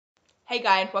Hey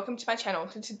guys, welcome to my channel.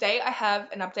 So today I have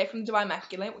an update from the Divine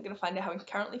Masculine. We're going to find out how I'm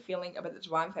currently feeling about the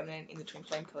Divine Feminine in the Twin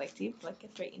Flame Collective. Let's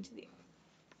get straight into this.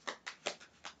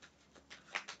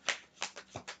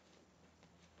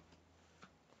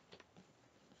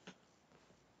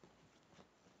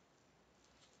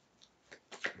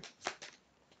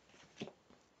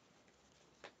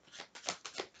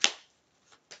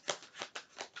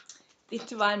 This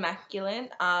Divine Masculine,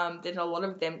 there's a lot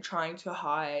of them trying to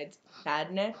hide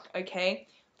sadness, okay?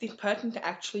 This person's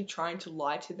actually trying to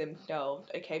lie to themselves,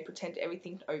 okay? Pretend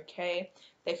everything's okay.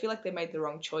 They feel like they made the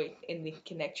wrong choice in this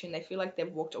connection. They feel like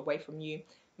they've walked away from you,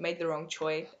 made the wrong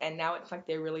choice, and now it's like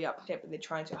they're really upset, but they're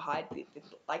trying to hide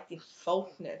this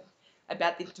falseness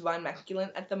about this Divine Masculine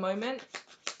at the moment.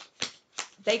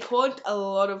 They caused a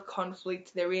lot of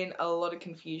conflict. They're in a lot of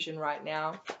confusion right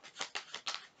now.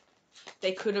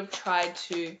 They could have tried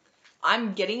to...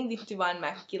 I'm getting this Divine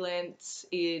Masculine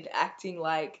is acting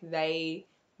like they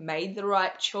made the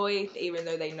right choice, even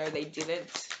though they know they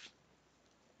didn't.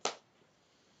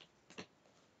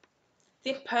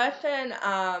 This person,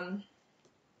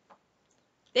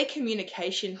 their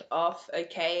communication's off,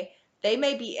 okay? They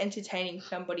may be entertaining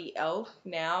somebody else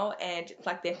now, and it's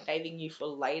like they're saving you for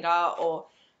later, or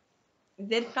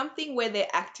there's something where they're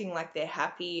acting like they're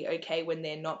happy, okay, when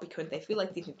they're not, because they feel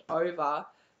like this is over,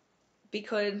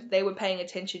 because they were paying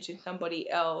attention to somebody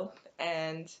else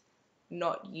and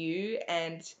not you.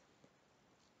 And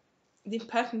this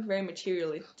person's very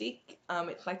materialistic.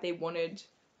 It's like they're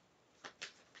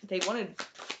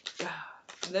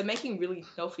making really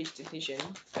selfish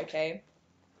decisions, okay?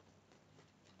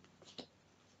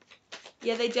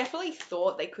 Yeah, they definitely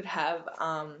thought they could have,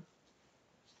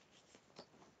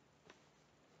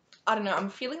 I don't know, I'm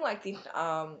feeling like this,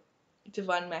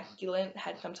 Divine Masculine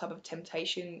had some type of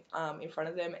temptation, in front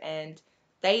of them, and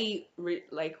they,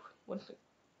 they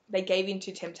gave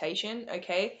into temptation,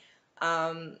 okay?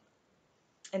 And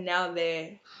now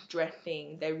they're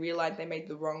stressing. They realize they made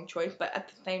the wrong choice, but at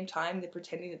the same time, they're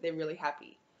pretending that they're really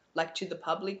happy. Like, to the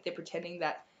public, they're pretending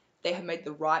that they have made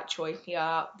the right choice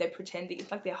here. They're pretending,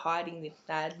 it's like they're hiding this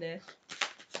sadness.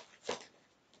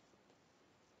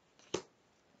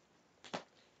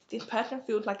 This person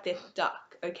feels like they're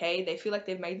stuck, okay? They feel like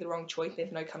they've made the wrong choice.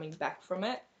 There's no coming back from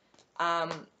it.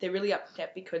 They're really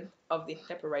upset because of this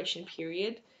separation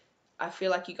period. I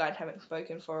feel like you guys haven't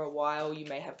spoken for a while. You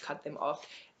may have cut them off.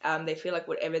 They feel like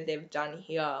whatever they've done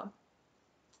here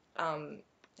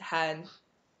had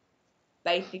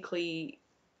basically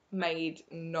made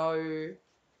no...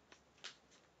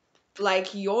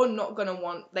 Like, you're not gonna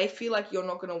want... They feel like you're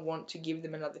not gonna want to give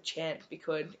them another chance,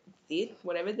 because this,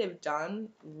 whatever they've done,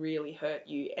 really hurt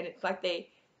you. And it's like they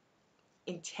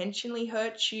intentionally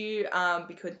hurt you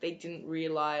because they didn't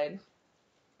realize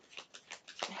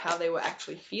how they were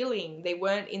actually feeling. They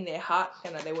weren't in their heart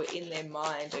center, they were in their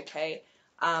mind, okay?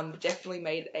 Definitely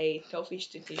made a selfish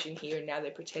decision here, and now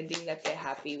they're pretending that they're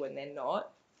happy when they're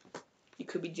not. You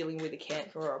could be dealing with a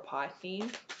Cancer or a Pisces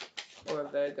or a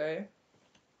Virgo.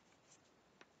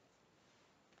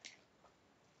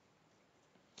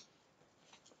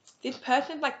 This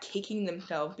person's like kicking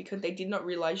themselves because they did not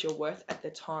realize your worth at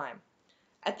the time.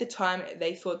 At the time,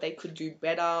 they thought they could do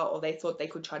better, or they thought they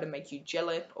could try to make you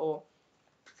jealous, or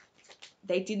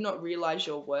they did not realize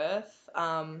your worth.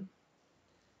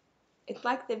 It's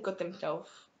like they've got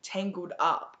themselves tangled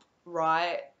up,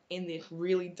 right, in this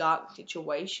really dark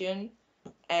situation,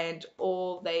 and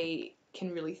all they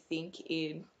can really think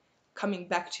is coming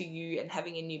back to you and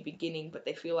having a new beginning, but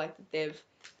they feel like that they've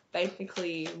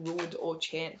basically ruined all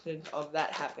chances of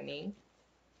that happening.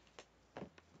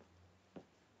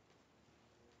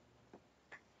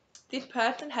 This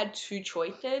person had two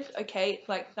choices, okay? It's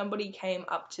like somebody came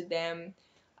up to them,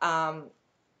 and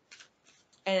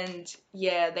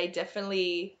yeah, they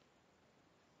definitely...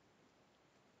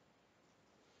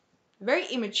 Very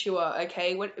immature,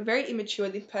 okay? Very immature.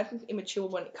 This person's immature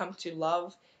when it comes to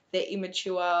love. They're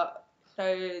immature,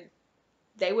 so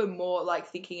they were more like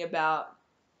thinking about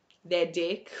their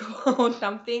dick or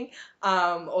something,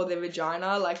 or their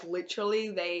vagina. Like, literally,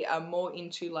 they are more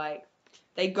into, like,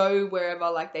 they go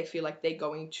wherever, like, they feel like they're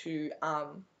going to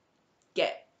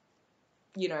get,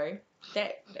 you know,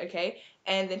 sex, okay?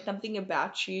 And there's something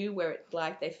about you where it's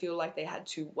like they feel like they had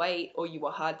to wait, or you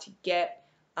were hard to get,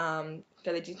 so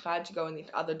they decided to go in this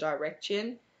other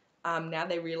direction. Now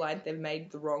they realize they've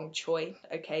made the wrong choice,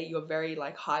 okay? You're very,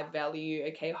 like, high value,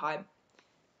 okay?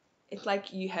 It's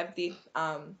like you have this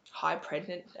high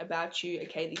presence about you,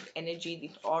 okay? This energy,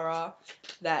 this aura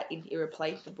that is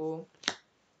irreplaceable.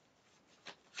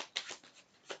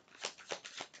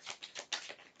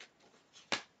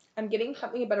 I'm getting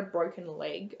something about a broken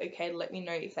leg. Okay, let me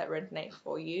know if that resonates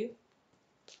for you.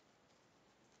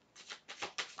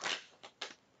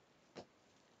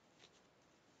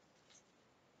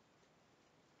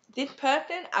 This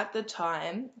person at the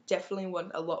time definitely was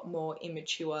a lot more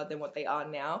immature than what they are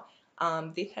now.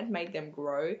 This had made them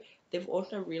grow. They've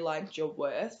also realized your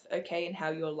worth, okay, and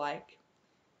how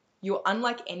you're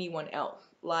unlike anyone else.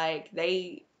 Like,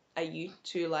 they are used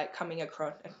to like coming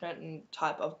across a certain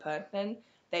type of person.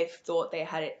 They've thought they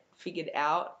had it figured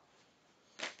out.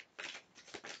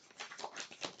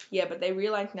 Yeah, but they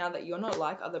realize now that you're not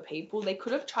like other people. They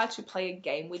could have tried to play a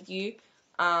game with you,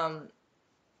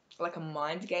 like a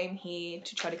mind game here,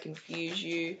 to try to confuse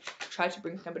you, try to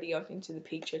bring somebody else into the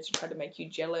picture to try to make you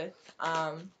jealous.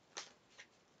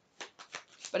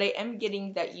 But I am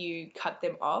getting that you cut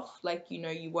them off, like, you know,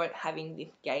 you weren't having this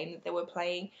game that they were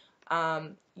playing.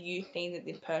 You seen that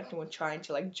this person was trying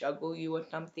to like juggle you or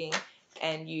something,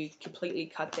 and you completely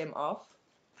cut them off.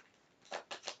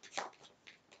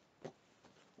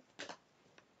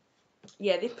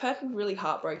 Yeah, this person's really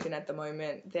heartbroken at the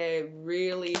moment. They're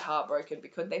really heartbroken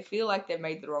because they feel like they've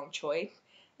made the wrong choice.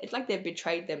 It's like they've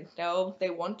betrayed themselves. They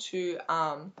want to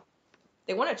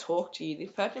talk to you.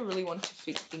 This person really wants to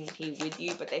fix things here with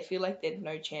you, but they feel like there's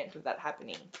no chance of that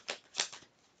happening.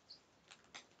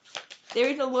 There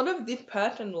is a lot of this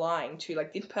person lying too.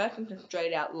 Like, this person's a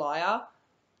straight out liar,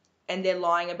 and they're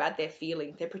lying about their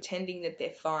feelings. They're pretending that they're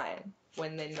fine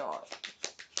when they're not.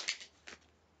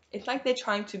 It's like they're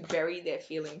trying to bury their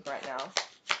feelings right now.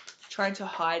 Trying to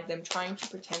hide them, trying to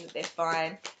pretend that they're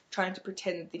fine, trying to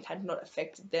pretend that this has not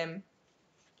affected them.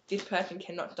 This person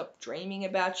cannot stop dreaming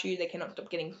about you. They cannot stop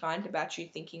getting signs about you,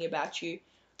 thinking about you,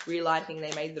 realizing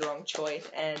they made the wrong choice,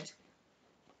 and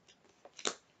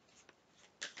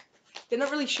they're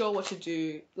not really sure what to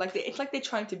do. Like, it's like they're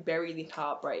trying to bury this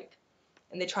heartbreak,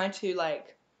 and they're trying to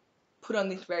like put on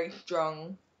this very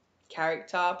strong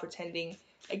character, pretending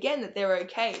again that they're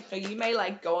okay. So you may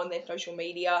like go on their social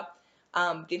media.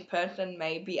 This person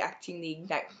may be acting the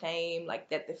exact same, like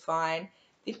that they're fine.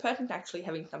 This person's actually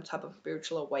having some type of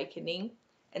spiritual awakening,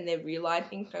 and they're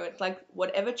realizing. So it's like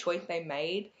whatever choice they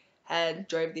made had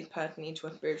drove this person into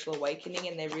a spiritual awakening,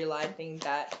 and they're realizing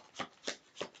that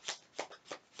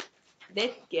they're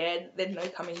scared. There's no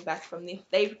coming back from this.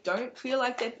 They don't feel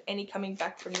like there's any coming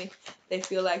back from this. They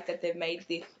feel like that they've made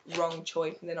this wrong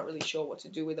choice, and they're not really sure what to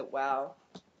do with it. Wow.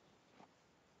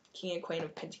 King and Queen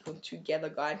of Pentacles together,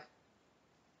 guys.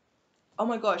 Oh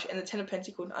my gosh, and the Ten of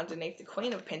Pentacles underneath the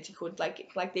Queen of Pentacles. Like,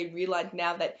 it's like they realize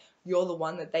now that you're the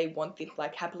one that they want this,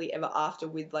 like, happily ever after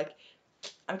with, like,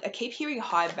 I keep hearing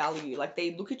high value. Like,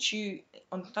 they look at you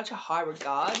on such a high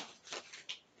regard.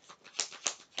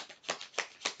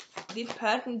 This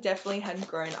person definitely has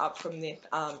grown up from this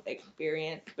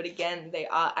experience, but again, they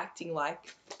are acting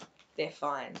like they're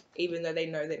fine, even though they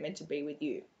know they're meant to be with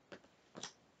you.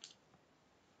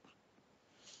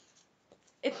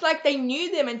 It's like they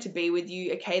knew they're meant to be with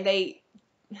you, okay?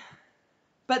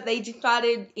 But they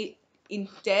decided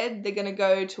instead they're gonna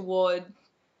go toward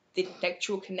this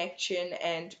sexual connection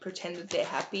and pretend that they're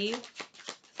happy.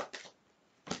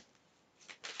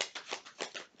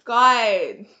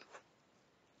 Guys,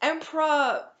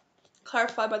 Emperor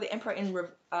clarified by the Emperor in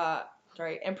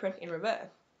Empress in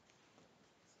reverse.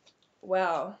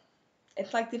 Wow.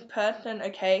 It's like this person,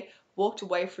 okay, walked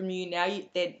away from you. Now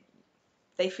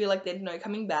they feel like there's no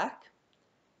coming back.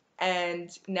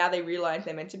 And now they realize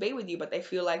they're meant to be with you, but they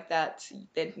feel like that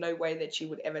there's no way that you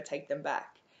would ever take them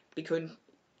back because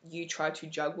you try to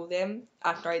juggle them.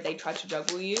 They try to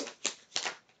juggle you.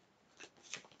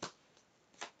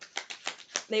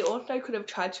 They also could have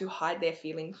tried to hide their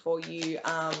feelings for you,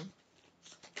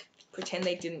 pretend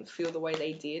they didn't feel the way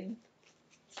they did.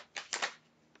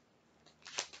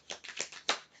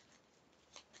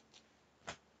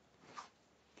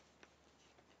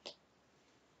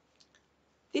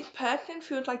 This person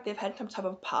feels like they've had some type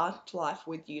of past life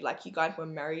with you, like you guys were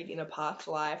married in a past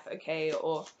life, okay,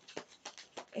 or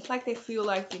it's like they feel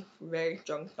like this very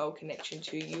strong soul connection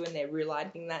to you, and they're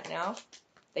realizing that now.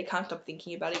 They can't stop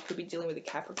thinking about it. You could be dealing with a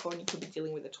Capricorn, you could be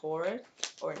dealing with a Taurus,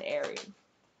 or an Aries.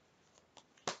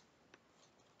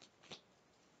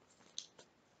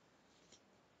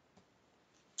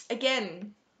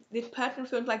 Again, this person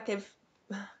feels like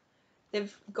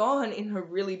they've gone in a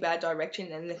really bad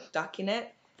direction and they're stuck in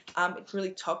it. It's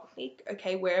really toxic,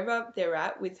 okay, wherever they're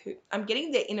at with who. I'm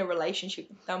getting they're in a relationship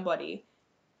with somebody,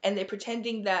 and they're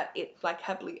pretending that it's like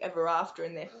happily ever after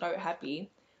and they're so happy,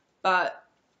 but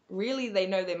really they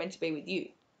know they're meant to be with you.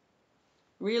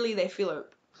 Really they feel a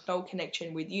soul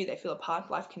connection with you. They feel a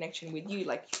past life connection with you.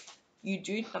 Like, you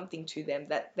do something to them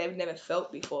that they've never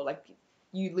felt before. Like,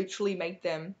 you literally make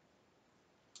them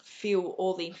feel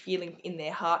all the feelings in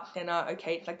their heart center,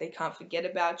 okay? It's like they can't forget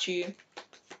about you.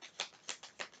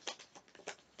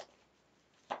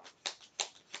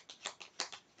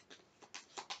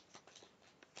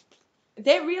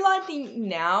 They're realizing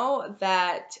now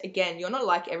that, again, you're not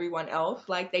like everyone else.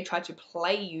 Like, they try to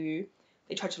play you,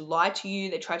 they try to lie to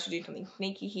you, they try to do something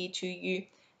sneaky here to you,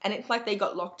 and it's like they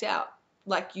got locked out.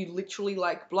 Like, you literally,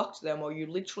 like, blocked them, or you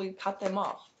literally cut them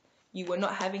off. You were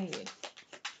not having this.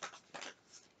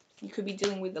 You could be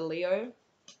dealing with a Leo.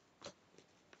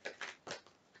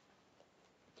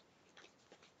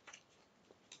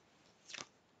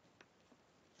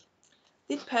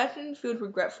 This person feels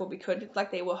regretful because it's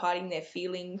like they were hiding their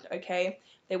feelings, okay?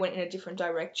 They went in a different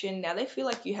direction. Now they feel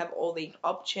like you have all these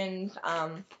options.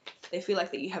 They feel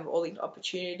like that you have all these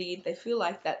opportunities. They feel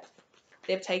like that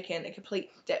they've taken a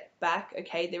complete step back,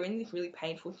 okay? They're in this really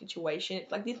painful situation.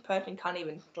 It's like this person can't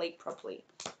even sleep properly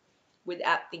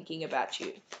without thinking about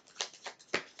you.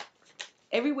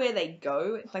 Everywhere they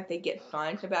go, it's like they get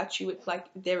signs about you. It's like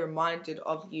they're reminded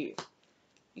of you.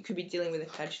 You could be dealing with a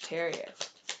Sagittarius.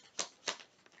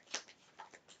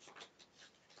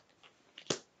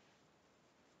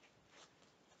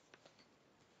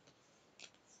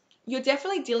 You're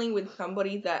definitely dealing with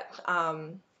somebody that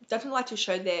doesn't like to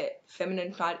show their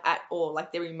feminine side at all,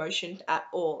 like their emotions at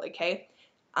all, okay?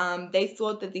 They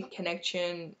thought that the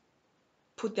connection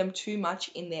put them too much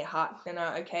in their heart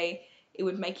center, okay? It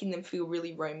was making them feel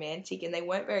really romantic, and they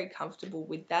weren't very comfortable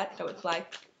with that. So it's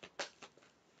like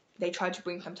they tried to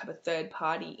bring some type of third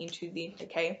party into this,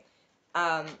 okay?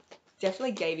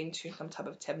 Definitely gave into some type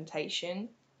of temptation,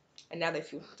 and now they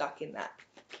feel stuck in that.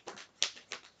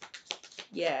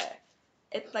 Yeah.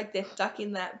 It's like they're stuck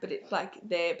in that, but it's like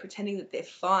they're pretending that they're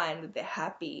fine, that they're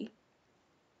happy,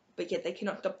 but yet they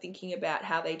cannot stop thinking about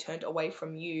how they turned away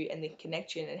from you and the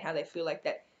connection, and how they feel like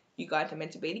that you guys are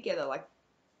meant to be together, like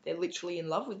they're literally in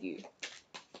love with you.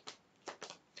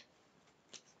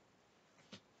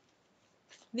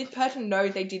 This person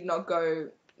knows they did not go,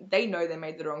 they know they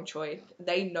made the wrong choice.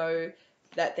 They know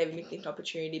that they've missed this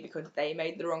opportunity because they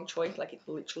made the wrong choice, like it's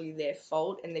literally their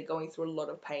fault, and they're going through a lot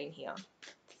of pain here.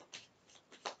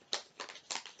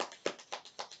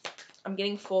 I'm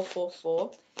getting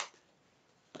 444.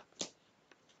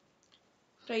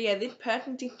 So yeah, this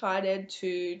person decided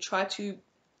to try to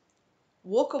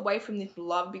walk away from this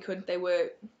love because they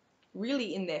were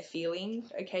really in their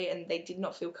feelings, okay, and they did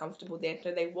not feel comfortable there.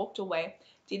 So they walked away,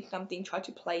 did something, tried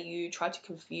to play you, tried to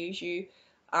confuse you.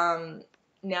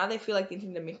 Now they feel like this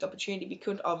is a missed opportunity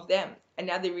because of them, and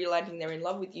now they're realizing they're in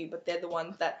love with you, but they're the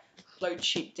ones that slowed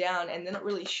shit down, and they're not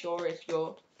really sure if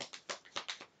you're.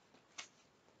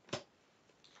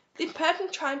 This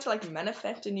person's trying to like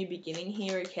manifest a new beginning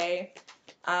here, okay,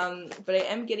 but I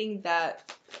am getting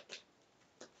that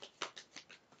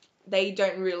they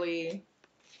don't really.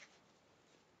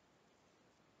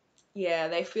 Yeah,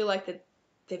 they feel like that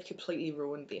they've completely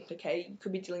ruined this, okay? You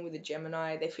could be dealing with a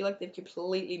Gemini. They feel like they've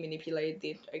completely manipulated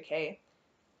this, okay?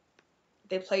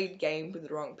 They played games with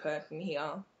the wrong person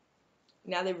here.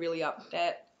 Now they're really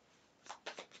upset.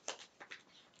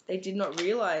 They did not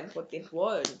realize what this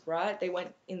was, right? They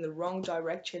went in the wrong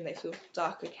direction. They feel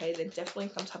stuck, okay? There's definitely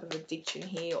some type of addiction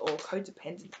here, or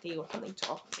codependency, or something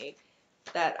toxic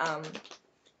that,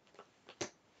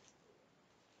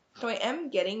 So I am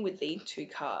getting with these two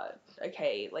cards,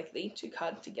 okay? Like, these two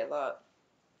cards together,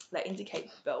 that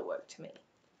indicate spell work to me.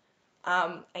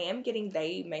 I am getting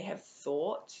they may have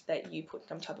thought that you put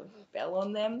some type of spell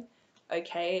on them,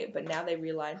 okay, but now they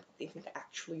realize this is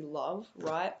actually love,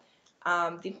 right?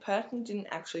 This person didn't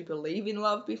actually believe in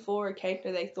love before, okay,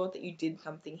 so they thought that you did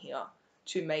something here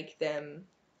to make them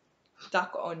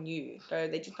stuck on you, so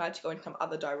they decided to go in some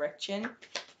other direction.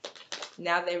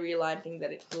 Now they're realizing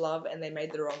that it's love and they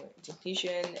made the wrong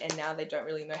decision, and now they don't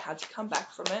really know how to come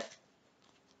back from it.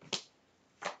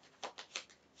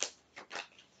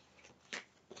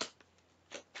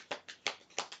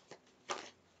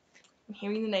 I'm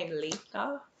hearing the name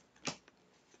Lisa.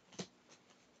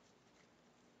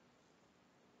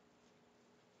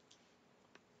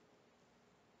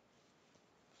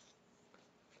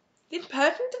 This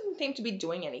person doesn't seem to be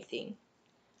doing anything.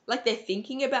 Like, they're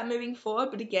thinking about moving forward,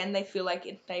 but again, they feel like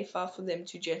it's safer for them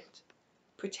to just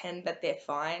pretend that they're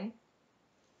fine.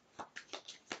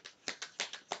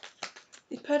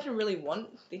 This person really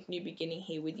wants this new beginning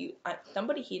here with you.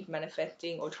 Somebody here is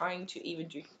manifesting or trying to even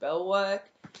do spell work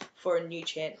for a new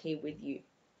chance here with you.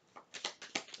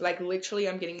 Like, literally,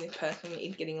 I'm getting this person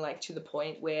is getting, like, to the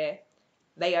point where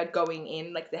they are going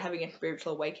in, like, they're having a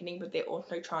spiritual awakening, but they're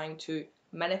also trying to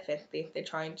manifest this. They're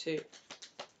trying to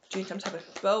doing some type of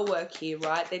spell work here,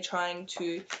 right?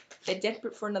 They're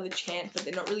desperate for another chance, but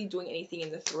they're not really doing anything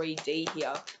in the 3D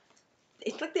here.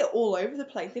 It's like they're all over the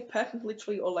place. This person's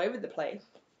literally all over the place.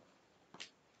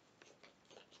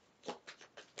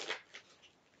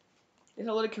 There's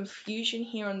a lot of confusion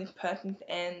here on this person's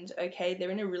end, okay?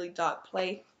 They're in a really dark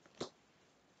place.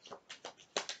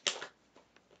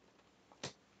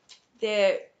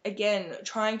 They're, again,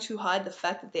 trying to hide the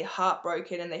fact that they're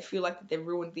heartbroken and they feel like that they've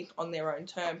ruined this on their own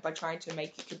terms by trying to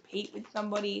make you compete with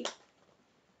somebody.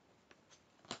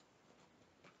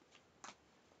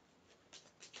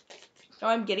 So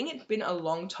I'm getting it's been a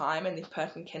long time and this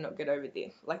person cannot get over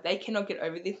this. Like, they cannot get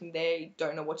over this and they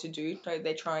don't know what to do. So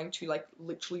they're trying to, like,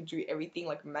 literally do everything,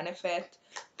 like, manifest,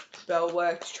 spell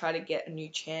work to try to get a new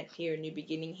chance here, a new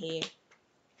beginning here.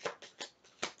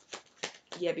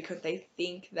 Yeah, because they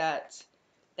think that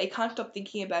they can't stop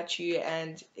thinking about you,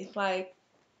 and it's like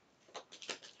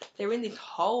they're in this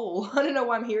hole. I don't know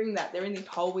why I'm hearing that. They're in this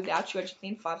hole without you. I just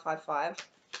need 555.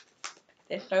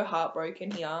 They're so heartbroken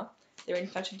here. They're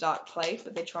in such a dark place,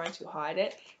 but they're trying to hide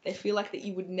it. They feel like that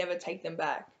you would never take them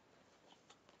back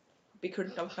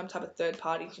because of some type of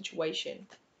third-party situation.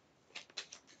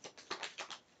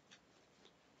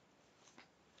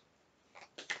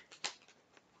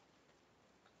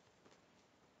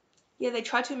 Yeah, they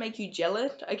try to make you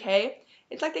jealous, okay?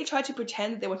 It's like they try to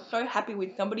pretend that they were so happy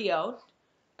with somebody else,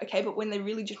 okay, but when they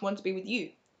really just want to be with you.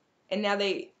 And now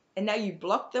you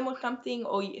block them or something,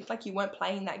 or it's like you weren't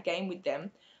playing that game with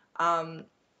them. And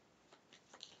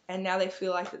now they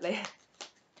feel like that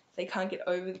they can't get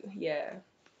over, yeah.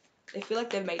 They feel like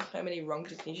they've made so many wrong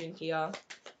decisions here.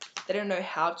 They don't know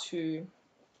how to.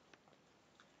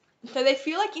 So they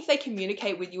feel like if they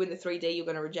communicate with you in the 3D, you're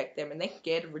going to reject them, and they're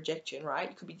scared of rejection, right?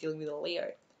 You could be dealing with a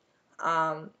Leo.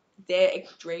 They're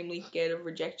extremely scared of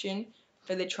rejection,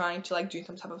 so they're trying to, like, do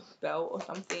some type of spell or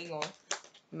something, or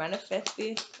manifest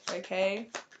this, okay?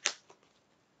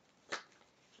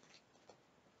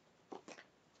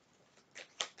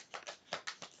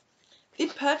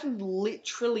 This person's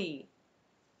literally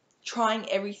trying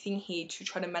everything here to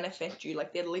try to manifest you.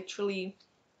 Like, they're literally...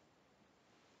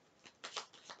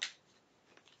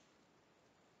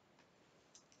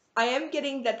 I am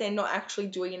getting that they're not actually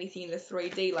doing anything in the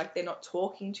 3D. Like, they're not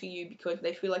talking to you because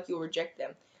they feel like you'll reject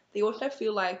them. They also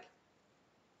feel like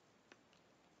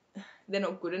they're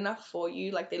not good enough for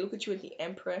you. Like, they look at you as the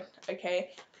Empress,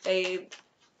 okay?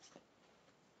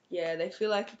 Yeah, they feel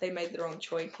like they made the wrong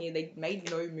choice here. They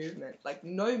made no movement. Like,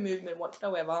 no movement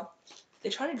whatsoever.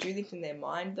 They're trying to do this in their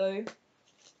mind, though.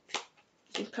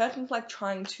 This person's, like,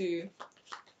 trying to...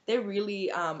 They're really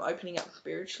opening up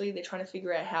spiritually. They're trying to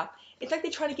figure out how... It's like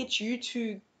they're trying to get you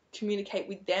to communicate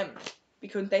with them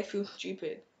because they feel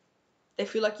stupid. They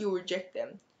feel like you'll reject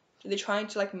them. So they're trying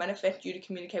to, like, manifest you to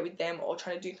communicate with them, or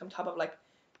trying to do some type of, like,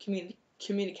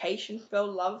 communication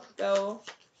spell, love spell.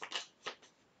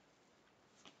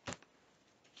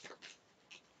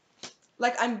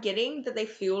 Like, I'm getting that they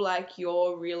feel like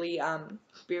you're really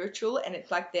spiritual, and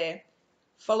it's like they're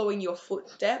following your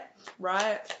footsteps,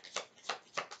 right?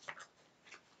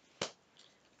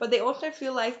 But they also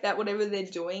feel like that whatever they're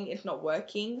doing is not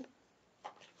working.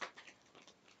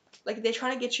 Like, they're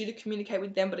trying to get you to communicate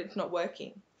with them, but it's not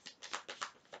working.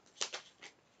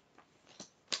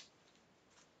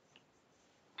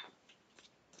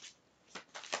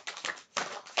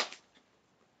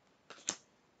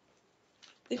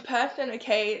 This person,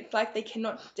 okay, it's like they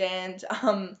cannot stand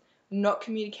not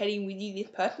communicating with you.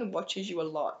 This person watches you a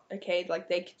lot, okay? Like,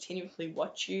 they continuously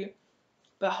watch you,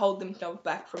 but hold themselves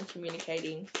back from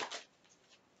communicating.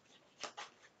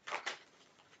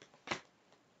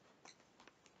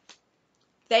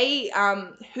 They,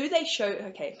 who they show,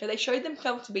 okay, so they showed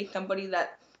themselves to be somebody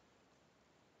that,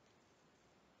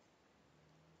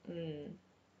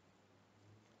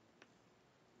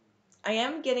 I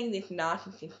am getting this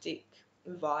narcissistic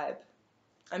vibe.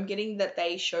 I'm getting that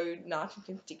they showed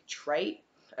narcissistic trait,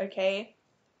 okay?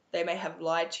 They may have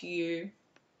lied to you.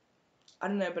 I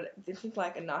don't know, but this is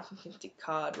like a narcissistic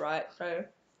card, right? So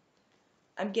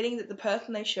I'm getting that the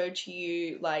person they showed to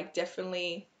you, like,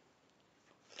 definitely...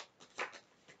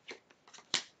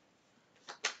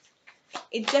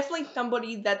 It's definitely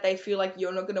somebody that they feel like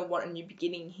you're not going to want a new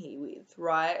beginning here with,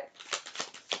 right?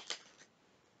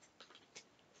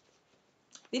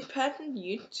 This person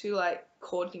used to, like,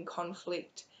 causing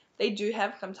conflict. They do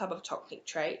have some type of toxic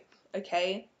trait,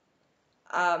 okay?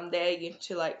 They're used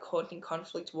to, like, causing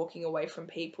conflict, walking away from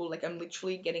people. Like, I'm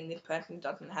literally getting this person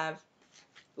doesn't have,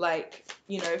 like,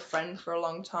 you know, friends for a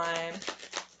long time,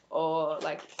 or,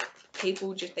 like,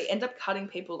 people just, they end up cutting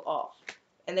people off,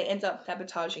 and they end up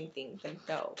sabotaging things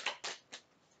themselves.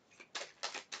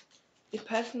 this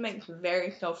person makes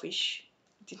very selfish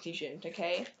decisions,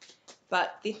 okay?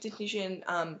 But this decision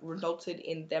resulted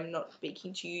in them not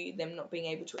speaking to you, them not being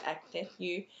able to access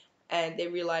you, and they're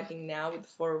realizing now with the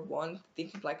Four of Wands,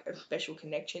 this is like a special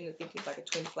connection, that this is like a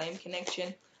twin flame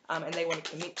connection, and they want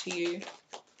to commit to you.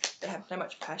 They have so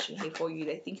much passion here for you.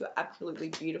 They think you're absolutely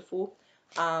beautiful,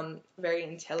 very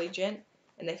intelligent,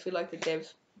 and they feel like that they've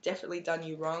definitely done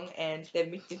you wrong and they've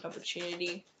missed this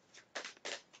opportunity.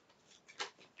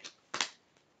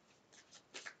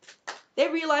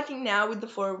 They're realizing now with the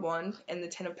Four of Wands and the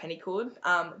Ten of Pentacles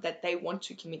that they want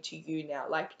to commit to you now.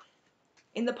 Like,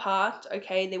 in the past,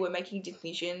 okay, they were making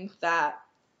decisions that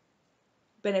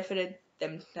benefited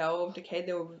themselves, okay?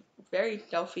 They were very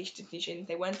selfish decisions.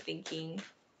 They weren't thinking.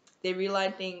 They're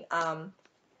realizing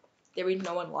there is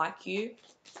no one like you,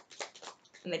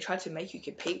 and they tried to make you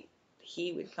compete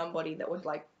here with somebody that was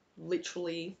like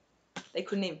literally, they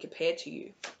couldn't even compare to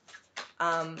you.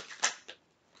 And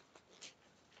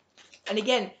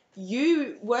again,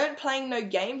 you weren't playing no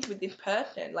games with this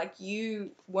person. Like,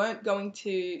 you weren't going to,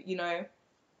 you know,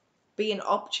 be an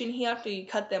option here, so you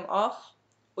cut them off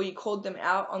or you called them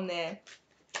out on their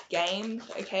games,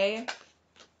 okay?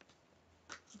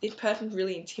 This person's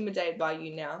really intimidated by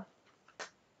you now.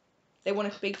 They want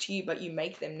to speak to you, but you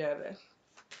make them nervous.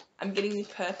 I'm getting this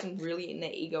person really in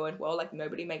their ego as well. Like,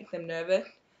 nobody makes them nervous.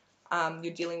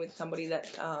 You're dealing with somebody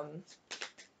that,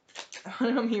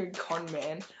 I'm hearing con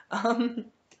man.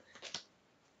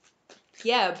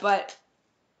 Yeah, but,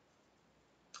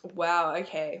 wow,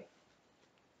 okay.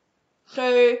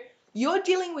 So, you're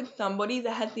dealing with somebody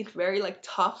that has this very, like,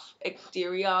 tough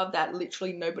exterior that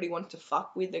literally nobody wants to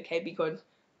fuck with, okay, because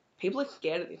people are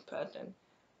scared of this person.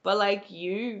 But, like,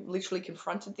 you literally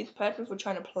confronted this person for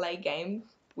trying to play games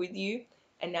with you,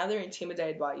 and now they're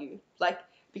intimidated by you. Like,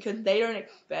 because they don't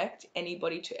expect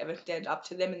anybody to ever stand up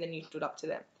to them, and then you stood up to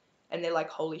them. And they're like,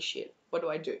 holy shit, what do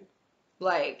I do?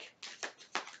 Like,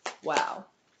 wow.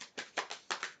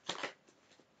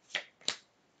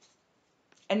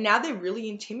 And now they're really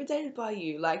intimidated by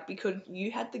you, like, because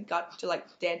you had the guts to, like,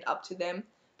 stand up to them,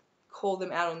 call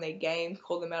them out on their game,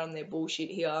 call them out on their bullshit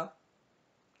here.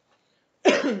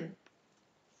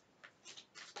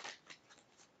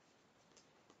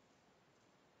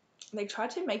 They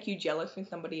tried to make you jealous with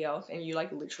somebody else, and you,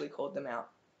 like, literally called them out.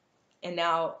 And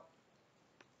now,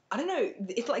 I don't know,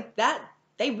 it's like that,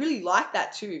 they really like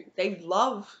that too. They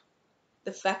love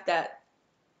the fact that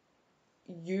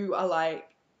you are like,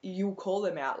 you call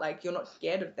them out, like, you're not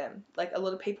scared of them. Like, a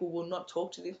lot of people will not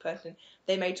talk to this person.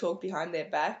 They may talk behind their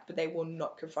back, but they will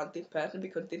not confront this person,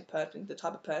 because this person's the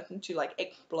type of person to, like,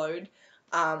 explode.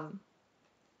 I'm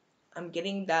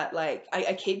getting that, like,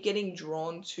 I keep getting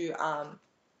drawn to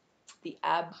the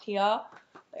abs here.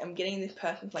 Like, I'm getting this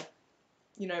person's, like,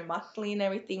 you know, muscly and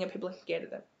everything, and people are scared of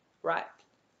them, right?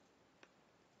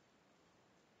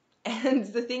 And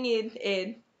the thing is,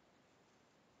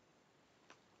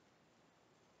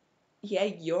 yeah,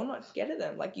 you're not scared of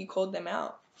them. Like, you called them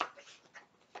out.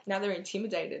 Now they're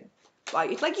intimidated.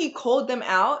 Like, it's like you called them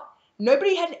out.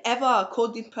 Nobody had ever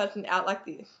called this person out like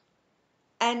this.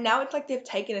 And now it's like they've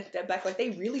taken a step back. Like,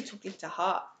 they really took this to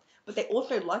heart. But they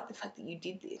also like the fact that you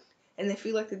did this. And they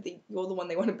feel like that you're the one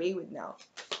they want to be with now.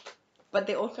 But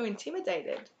they're also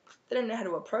intimidated. They don't know how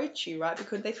to approach you, right?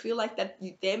 Because they feel like that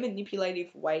their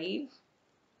manipulative ways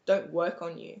don't work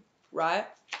on you, right?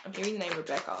 I'm hearing the name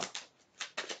Rebecca.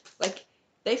 Like,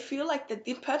 they feel like that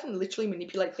this person literally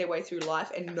manipulates their way through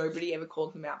life, and nobody ever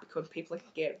calls them out because people are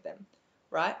scared of them,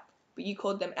 right? But you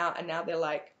called them out, and now they're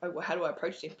like, oh, well, how do I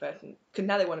approach this person? Because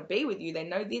now they want to be with you. They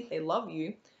know this. They love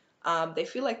you. They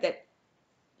feel like that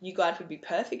you guys would be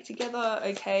perfect together,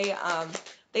 okay?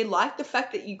 They like the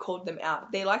fact that you called them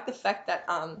out. They like the fact that,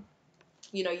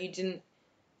 you know, you didn't...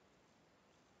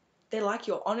 They like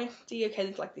your honesty, okay?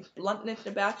 There's like this bluntness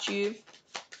about you.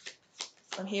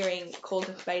 I'm hearing call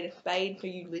a spade, so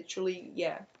you literally,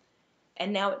 yeah.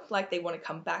 And now it's like they want to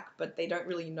come back, but they don't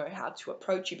really know how to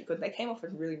approach you because they came off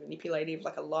as really manipulative,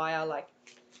 like a liar, like...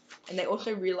 And they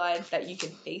also realize that you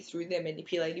can see through their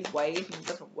manipulative ways and it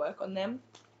doesn't work on them.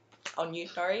 On you,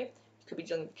 sorry. You could be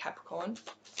dealing with Capricorn.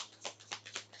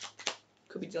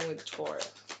 Could be dealing with Taurus.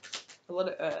 A lot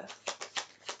of Earth.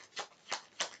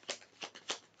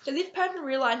 So this person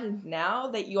realizes now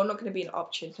that you're not going to be an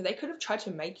option. So they could have tried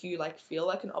to make you, like, feel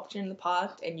like an option in the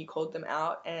past, and you called them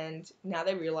out, and now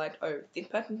they realize, oh, this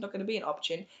person's not going to be an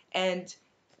option, and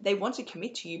they want to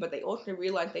commit to you, but they also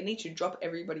realize they need to drop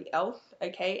everybody else,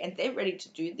 okay? And they're ready to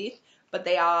do this, but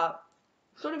they are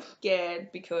sort of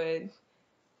scared because,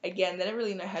 again, they don't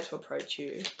really know how to approach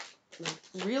you.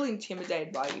 Really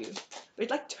intimidated by you. But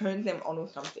it, like, turns them on or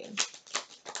something.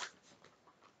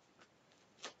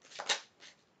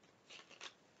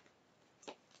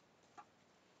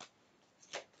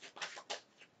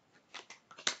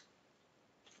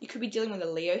 You could be dealing with a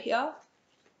Leo here.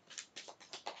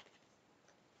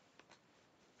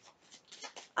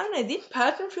 I don't know, this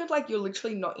person feels like you're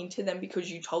literally not into them because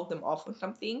you told them off or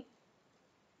something.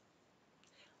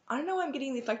 I don't know why I'm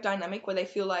getting this like dynamic where they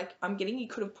feel like I'm getting you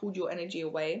could have pulled your energy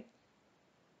away.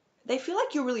 They feel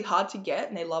like you're really hard to get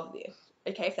and they love this.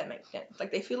 Okay, if that makes sense.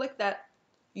 Like they feel like that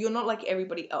you're not like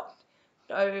everybody else.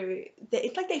 So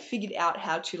it's like they figured out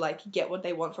how to like get what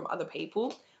they want from other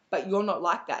people, but you're not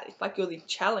like that. It's like you're the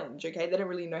challenge, okay? They don't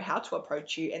really know how to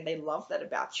approach you and they love that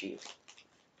about you.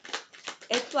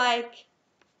 It's like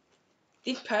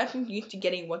this person's used to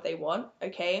getting what they want,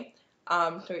 okay?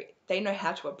 So they know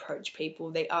how to approach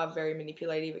people. They are very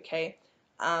manipulative, okay?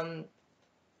 And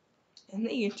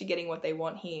they're used to getting what they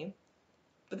want here.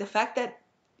 But the fact that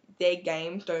their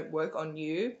games don't work on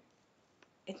you,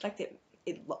 it's like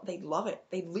they love it.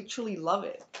 They literally love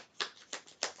it.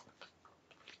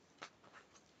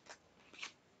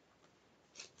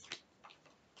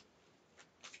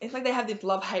 It's like they have this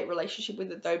love-hate relationship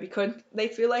with it though, because they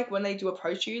feel like when they do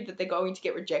approach you that they're going to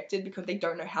get rejected because they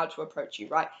don't know how to approach you,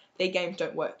 right? Their games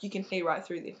don't work. You can see right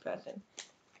through this person.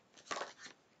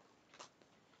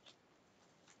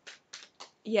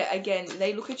 Yeah, again,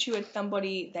 they look at you as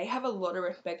somebody, they have a lot of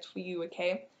respect for you,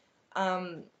 okay?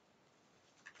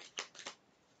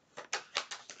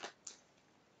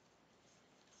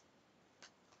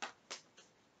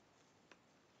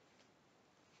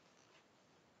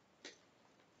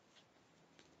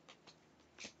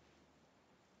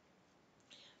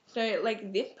 So,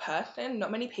 like, this person,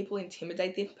 not many people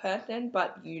intimidate this person,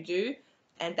 but you do,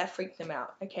 and that freaks them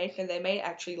out, okay? So they may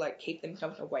actually, like, keep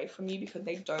themselves away from you because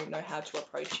they don't know how to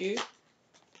approach you.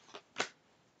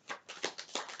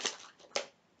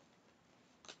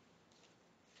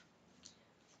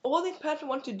 All this person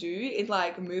wants to do is,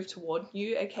 like, move towards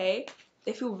you, okay?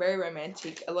 They feel very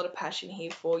romantic, a lot of passion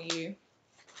here for you.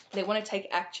 They want to take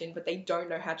action, but they don't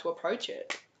know how to approach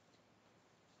it.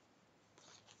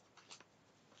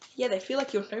 Yeah, they feel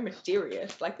like you're so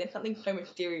mysterious, like there's something so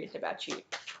mysterious about you,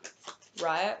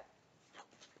 right?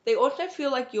 They also feel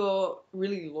like you're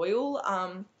really loyal.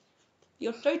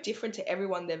 You're so different to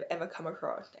everyone they've ever come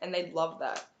across, and they love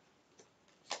that.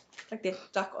 Like they're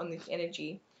stuck on this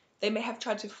energy. They may have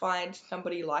tried to find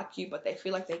somebody like you, but they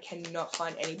feel like they cannot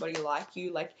find anybody like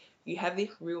you. Like you have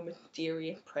this real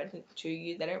mysterious presence to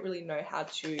you. They don't really know how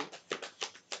to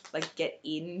like get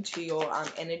into your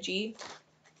energy.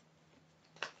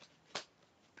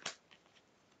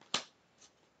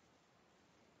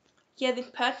 Yeah,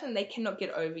 this person, they cannot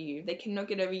get over you. They cannot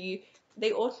get over you.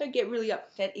 They also get really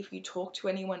upset if you talk to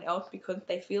anyone else because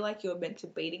they feel like you're meant to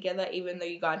be together even though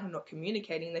you guys are not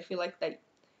communicating. They feel like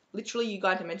literally you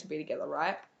guys are meant to be together,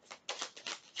 right?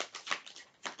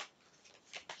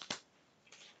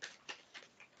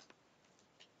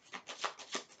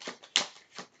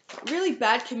 Really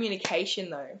bad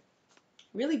communication though.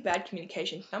 Really bad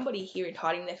communication. Somebody here is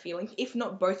hiding their feelings. If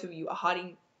not both of you are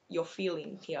hiding your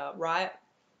feelings here, right?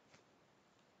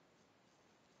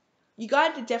 You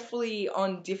guys are definitely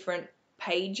on different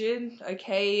pages,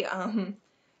 okay?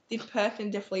 This person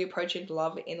definitely approaches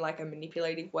love in like a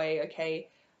manipulative way, okay?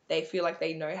 They feel like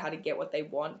they know how to get what they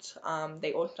want.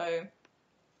 They also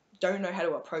don't know how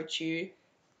to approach you.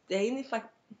 They're in this like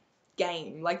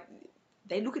game, like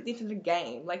they look at this as a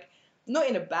game, like not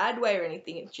in a bad way or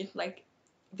anything. It's just like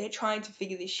they're trying to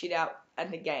figure this shit out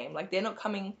as a game. Like they're not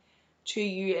coming to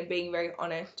you and being very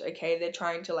honest, okay? They're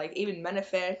trying to like even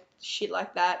manifest shit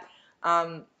like that.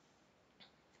 But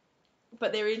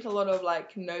there is a lot of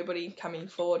like nobody coming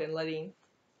forward and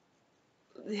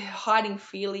hiding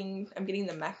feelings. I'm getting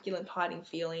the masculine hiding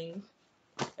feelings,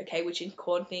 okay, which is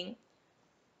causing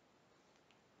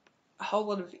a whole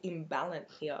lot of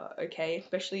imbalance here, okay?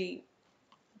 Especially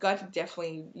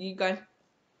you guys.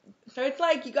 So it's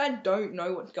like you guys don't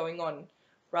know what's going on,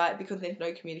 right? Because there's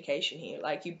no communication here.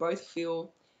 Like you both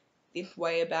feel this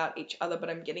way about each other, but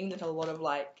I'm getting there's a lot of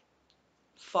like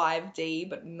 5D,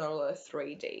 but not a lot of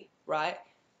 3D, right?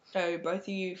 So both of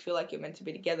you feel like you're meant to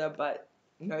be together, but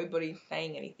nobody's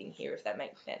saying anything here, if that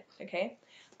makes sense, okay?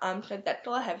 So that's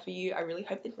all I have for you. I really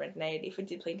hope this resonated. If it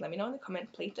did, please let me know in the comments.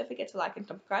 Please don't forget to like and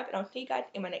subscribe, and I'll see you guys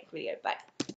in my next video. Bye.